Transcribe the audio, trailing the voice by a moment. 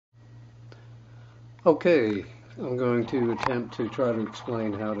Okay, I'm going to attempt to try to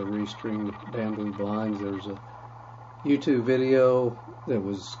explain how to restring bamboo blinds. There's a YouTube video that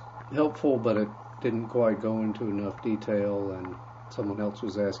was helpful, but it didn't quite go into enough detail, and someone else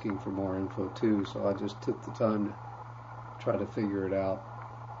was asking for more info too, so I just took the time to try to figure it out,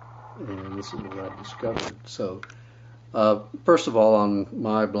 and this is what I discovered. So, first of all, on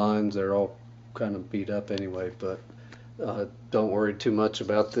my blinds, they're all kind of beat up anyway, but don't worry too much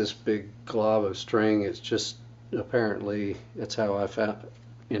about this big glob of string. It's just apparently that's how I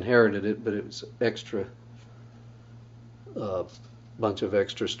inherited it, but it was extra, bunch of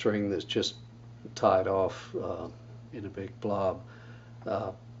extra string that's just tied off in a big blob.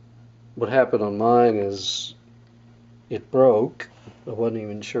 What happened on mine is it broke. I wasn't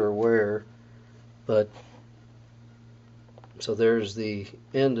even sure where, but so there's the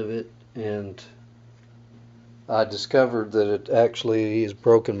end of it, and I discovered that it actually is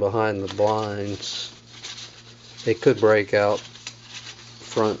broken behind the blinds. It could break out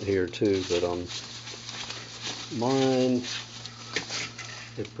front here too, but on mine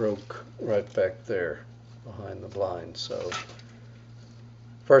it broke right back there behind the blind. So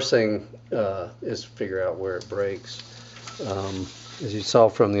first thing is figure out where it breaks. As you saw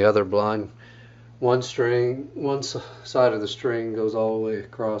from the other blind, one side of the string goes all the way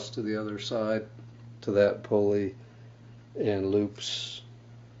across to the other side to that pulley and loops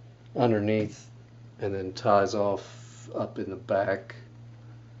underneath and then ties off up in the back.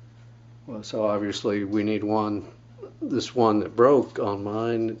 Well, so obviously we need one. This one that broke on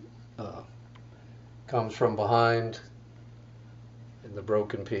mine comes from behind, and the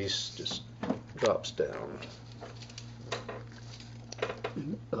broken piece just drops down.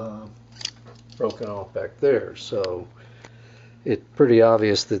 Broken off back there, so it's pretty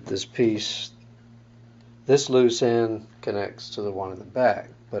obvious that this piece, this loose end connects to the one in the back,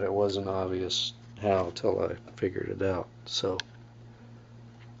 but it wasn't obvious how until I figured it out. So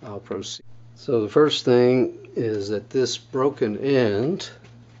I'll proceed. So the first thing is that this broken end,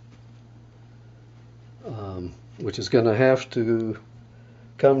 which is going to have to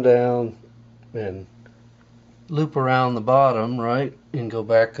come down and loop around the bottom, right, and go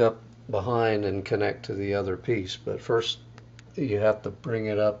back up behind and connect to the other piece. But first you have to bring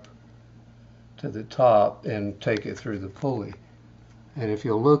it up to the top and take it through the pulley. And if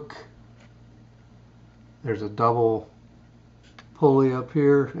you look, there's a double pulley up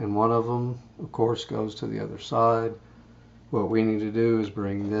here, and one of them of course goes to the other side. What we need to do is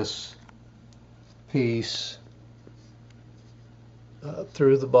bring this piece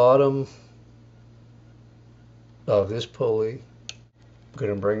through the bottom of this pulley. I'm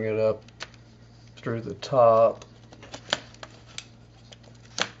going to bring it up through the top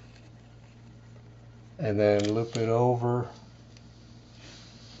and then loop it over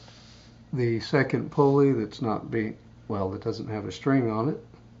the second pulley that's not being, well, that doesn't have a string on it.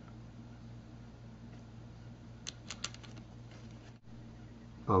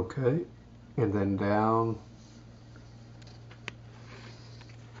 Okay, and then down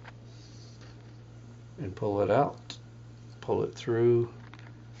and pull it out, pull it through.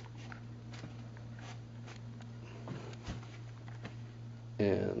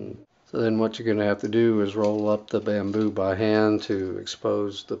 And so then what you're going to have to do is roll up the bamboo by hand to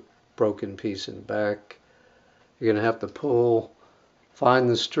expose the broken piece in the back. You're going to have to find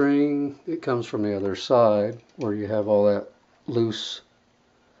the string that comes from the other side where you have all that loose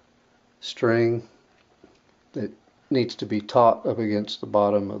string that needs to be taut up against the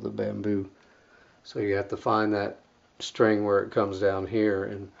bottom of the bamboo. So you have to find that string where it comes down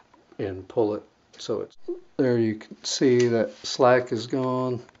here and pull it. So it's there. You can see that slack is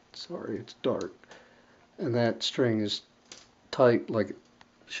gone. Sorry, it's dark. And that string is tight like it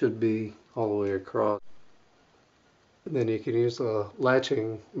should be all the way across. And then you can use the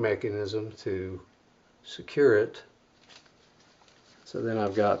latching mechanism to secure it. So then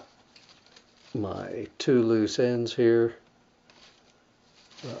I've got my two loose ends here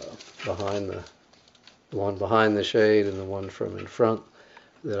behind the one behind the shade and the one from in front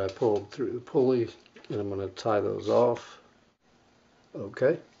that I pulled through the pulley, and I'm going to tie those off.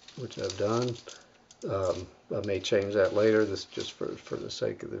 Okay, which I've done. I may change that later. This is just for the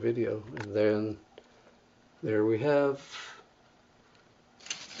sake of the video. And then there we have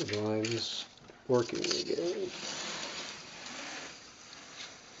the blinds working again.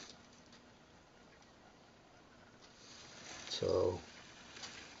 So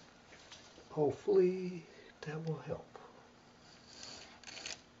hopefully that will help.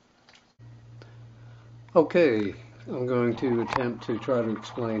 Okay, I'm going to attempt to try to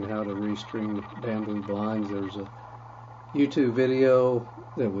explain how to restring bamboo blinds. There's a YouTube video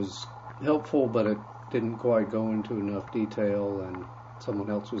that was helpful, but it didn't quite go into enough detail, and someone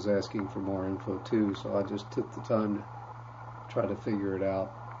else was asking for more info too, so I just took the time to try to figure it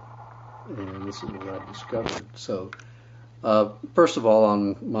out, and this is what I discovered. So first of all,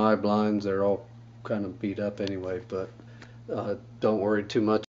 on my blinds, they're all kind of beat up anyway, but don't worry too much